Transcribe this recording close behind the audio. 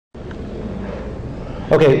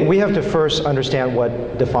Okay, we have to first understand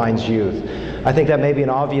what defines youth. I think that may be an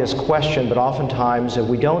obvious question, but oftentimes if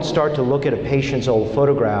we don't start to look at a patient's old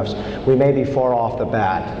photographs, we may be far off the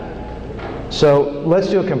bat. So let's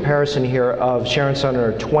do a comparison here of Sharon Stone in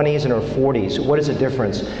her 20s and her 40s. What is the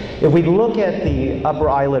difference? If we look at the upper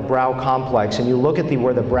eyelid brow complex and you look at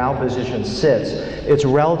where the brow position sits, it's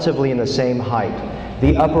relatively in the same height.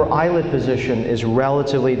 The upper eyelid position is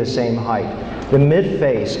relatively the same height. The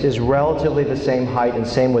mid-face is relatively the same height, and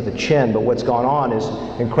same with the chin, but what's gone on is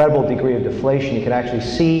incredible degree of deflation. You can actually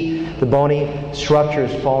see the bony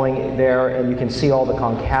structures falling there, and you can see all the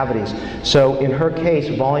concavities. So in her case,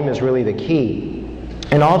 volume is really the key.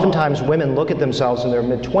 And oftentimes women look at themselves in their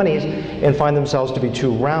mid-20s and find themselves to be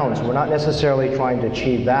too round, so we're not necessarily trying to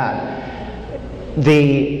achieve that.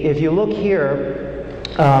 If you look here,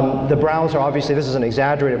 the brows are obviously, this is an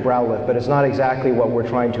exaggerated brow lift, but it's not exactly what we're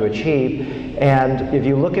trying to achieve. And if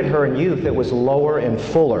you look at her in youth, it was lower and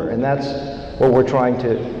fuller, and that's what we're trying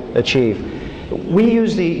to achieve. We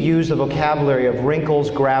use the vocabulary of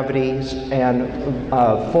wrinkles, gravities, and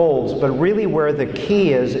folds, but really where the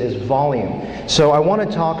key is volume. So I want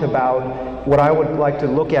to talk about what I would like to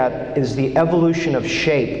look at is the evolution of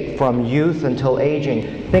shape from youth until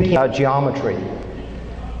aging, thinking about geometry.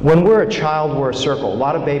 When we're a child, we're a circle, a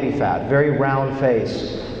lot of baby fat, very round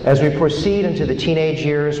face. As we proceed into the teenage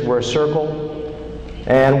years, we're a circle,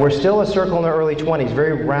 and we're still a circle in the early 20s,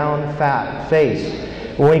 very round, fat face.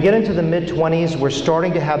 When we get into the mid-20s, we're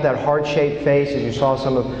starting to have that heart-shaped face, as you saw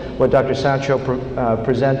some of what Dr. Sancho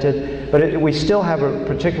presented, but we still have a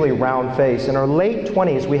particularly round face. In our late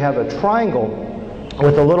 20s, we have a triangle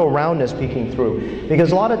with a little roundness peeking through.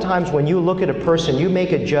 Because a lot of times when you look at a person, you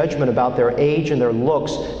make a judgment about their age and their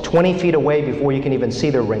looks 20 feet away before you can even see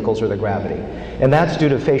their wrinkles or the gravity. And that's due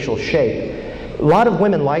to facial shape. A lot of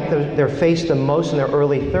women like their face the most in their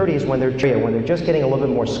early 30s when they're just getting a little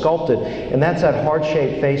bit more sculpted, and that's that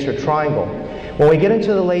heart-shaped face or triangle. When we get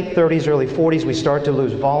into the late 30s, early 40s, we start to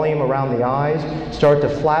lose volume around the eyes, start to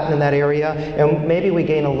flatten in that area, and maybe we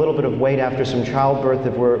gain a little bit of weight after some childbirth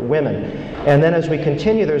if we're women. And then as we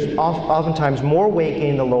continue, there's oftentimes more weight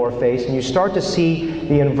gain in the lower face, and you start to see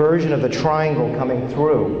the inversion of the triangle coming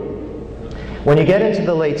through. When you get into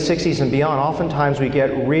the late 60s and beyond, oftentimes we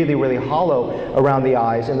get really, really hollow around the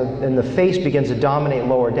eyes, and the face begins to dominate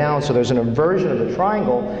lower down, so there's an inversion of the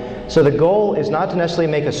triangle. So the goal is not to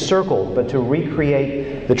necessarily make a circle, but to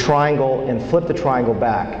recreate the triangle and flip the triangle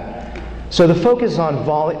back. So the focus is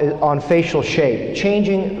on facial shape,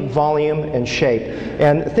 changing volume and shape.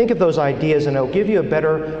 And think of those ideas, and it'll give you a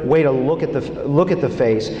better way to look at the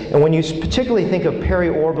face. And when you particularly think of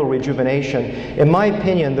periorbital rejuvenation, in my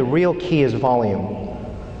opinion, the real key is volume.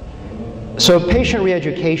 So patient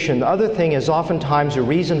re-education, the other thing is oftentimes the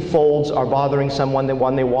reason folds are bothering someone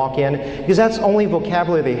when they walk in, because that's the only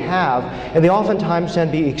vocabulary they have, and they oftentimes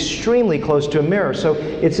tend to be extremely close to a mirror. So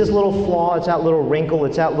it's this little flaw, it's that little wrinkle,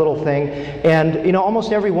 it's that little thing, and you know,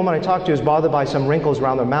 almost every woman I talk to is bothered by some wrinkles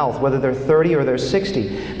around their mouth, whether they're 30 or they're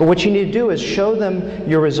 60. But what you need to do is show them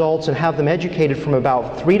your results and have them educated from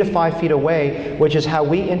about 3 to 5 feet away, which is how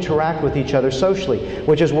we interact with each other socially,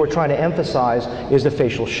 which is what we're trying to emphasize is the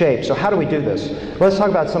facial shape. So how do we do this? Let's talk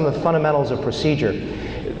about some of the fundamentals of procedure.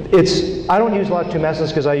 I don't use a lot of tumescence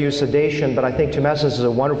because I use sedation, but I think tumescence is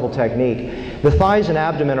a wonderful technique. The thighs and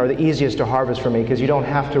abdomen are the easiest to harvest for me because you don't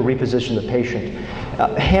have to reposition the patient.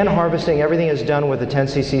 Hand harvesting, everything is done with a 10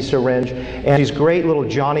 cc syringe, and these great little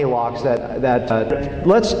Johnny locks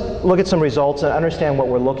let's look at some results and understand what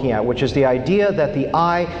we're looking at, which is the idea that the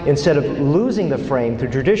eye, instead of losing the frame through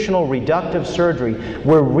traditional reductive surgery,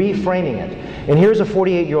 we're reframing it. And here's a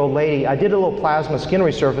 48-year-old lady. I did a little plasma skin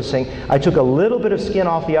resurfacing. I took a little bit of skin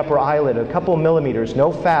off the upper eyelid, a couple of millimeters,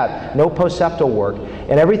 no fat, no post-septal work,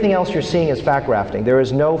 and everything else you're seeing is fat grafting. There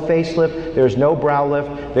is no facelift, there is no brow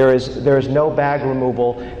lift, there is no bag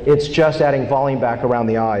removal. It's just adding volume back around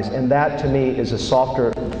the eyes, and that to me is a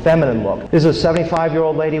softer, feminine look. This is a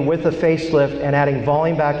 75-year-old lady with a facelift and adding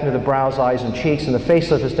volume back into the brows, eyes, and cheeks, and the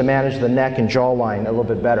facelift is to manage the neck and jawline a little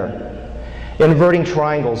bit better. Inverting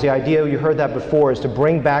triangles, the idea, you heard that before, is to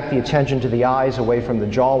bring back the attention to the eyes away from the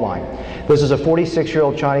jawline. This is a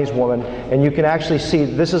 46-year-old Chinese woman, and you can actually see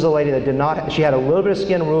this is a lady that she had a little bit of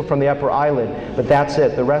skin removed from the upper eyelid, but that's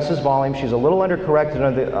it. The rest is volume. She's a little undercorrected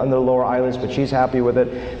under the lower eyelids, but she's happy with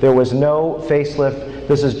it. There was no facelift.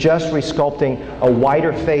 This is just resculpting a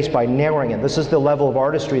wider face by narrowing it. This is the level of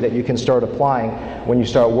artistry that you can start applying when you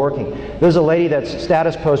start working. There's a lady that's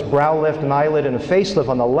status post brow lift, an eyelid, and a facelift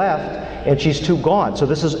on the left, and she's too gaunt. So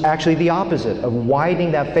this is actually the opposite of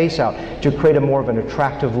widening that face out to create a more of an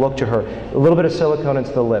attractive look to her. A little bit of silicone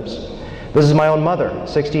into the lips. This is my own mother,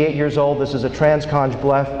 68 years old. This is a transconj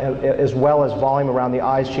bleph as well as volume around the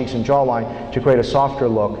eyes, cheeks, and jawline to create a softer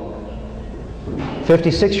look.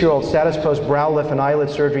 56-year-old status post brow lift and eyelid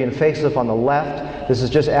surgery and facelift on the left. This is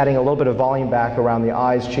just adding a little bit of volume back around the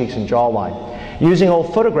eyes, cheeks, and jawline. Using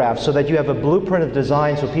old photographs so that you have a blueprint of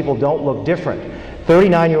design so people don't look different.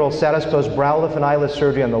 39-year-old status post brow lift and eyelid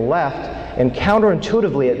surgery on the left, and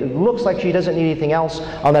counterintuitively it looks like she doesn't need anything else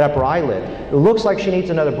on that upper eyelid. It looks like she needs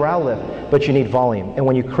another brow lift, but you need volume. And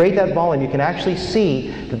when you create that volume, you can actually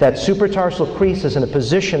see that that supratarsal crease is in a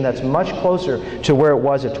position that's much closer to where it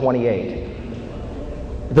was at 28.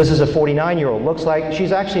 This is a 49-year-old. Looks like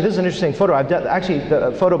she's actually, this is an interesting photo. I've done, actually,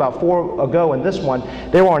 the photo about 4 ago and this one,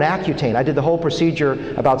 they were on Accutane. I did the whole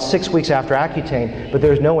procedure about 6 weeks after Accutane, but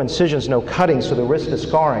there's no incisions, no cutting, so the risk of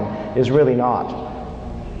scarring is really not.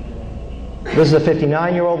 This is a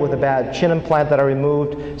 59-year-old with a bad chin implant that I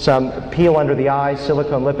removed, some peel under the eyes,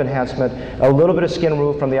 silicone lip enhancement, a little bit of skin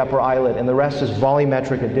removed from the upper eyelid, and the rest is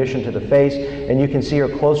volumetric addition to the face, and you can see her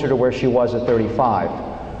closer to where she was at 35.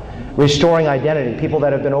 Restoring identity. People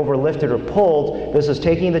that have been overlifted or pulled, this is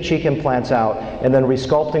taking the cheek implants out and then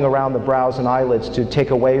resculpting around the brows and eyelids to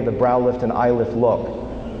take away the brow lift and eye lift look.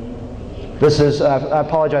 This is, I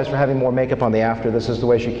apologize for having more makeup on the after. This is the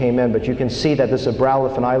way she came in, but you can see that this is a brow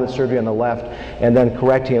lift and eyelid surgery on the left and then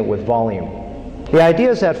correcting it with volume. The idea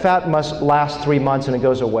is that fat must last 3 months and it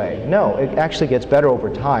goes away. No, it actually gets better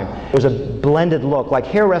over time. There's a blended look. Like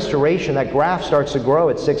hair restoration, that graft starts to grow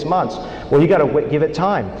at 6 months. Well, you got to give it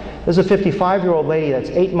time. This is a 55-year-old lady that's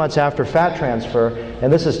 8 months after fat transfer,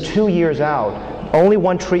 and this is 2 years out. Only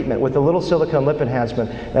one treatment with a little silicone lip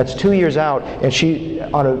enhancement. That's 2 years out, and she,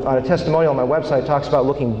 on a testimonial on my website, talks about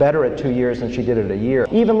looking better at 2 years than she did at a year.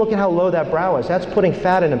 Even look at how low that brow is. That's putting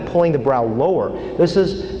fat in and pulling the brow lower. This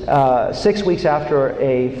is 6 weeks after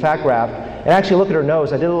a fat graft. And actually look at her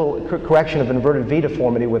nose. I did a little correction of inverted V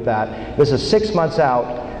deformity with that. This is 6 months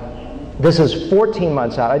out. This is 14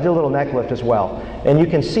 months out. I did a little neck lift as well. And you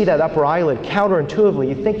can see that upper eyelid counterintuitively.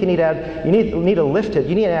 You think you need to lift it.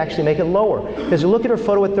 You need to actually make it lower. Because you look at her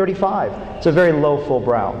photo at 35. It's a very low full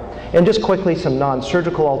brow. And just quickly, some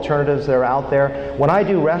non-surgical alternatives that are out there. When I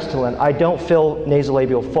do Restylane, I don't fill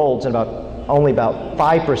nasolabial folds, and only about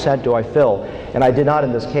 5% do I fill. And I did not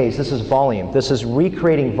in this case. This is volume. This is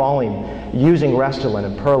recreating volume using Restylane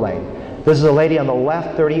and Perlane. This is a lady on the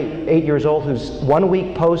left, 38 years old, who's 1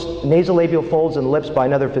 week post nasolabial folds and lips by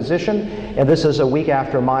another physician, and this is a week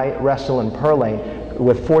after my Restylane Perlane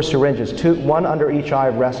with 4 syringes, 1 under each eye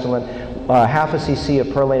of Restylane, half a cc of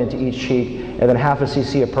Perlane into each cheek, and then half a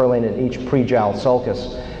cc of Perlane in each pre-jowl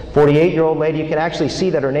sulcus. 48-year-old lady, you can actually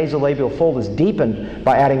see that her nasolabial fold is deepened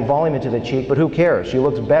by adding volume into the cheek, but who cares? She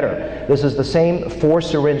looks better. This is the same 4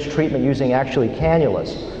 syringe treatment using actually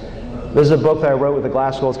cannulas. This is a book that I wrote with the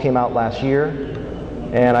Glass Wells, came out last year,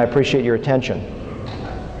 and I appreciate your attention.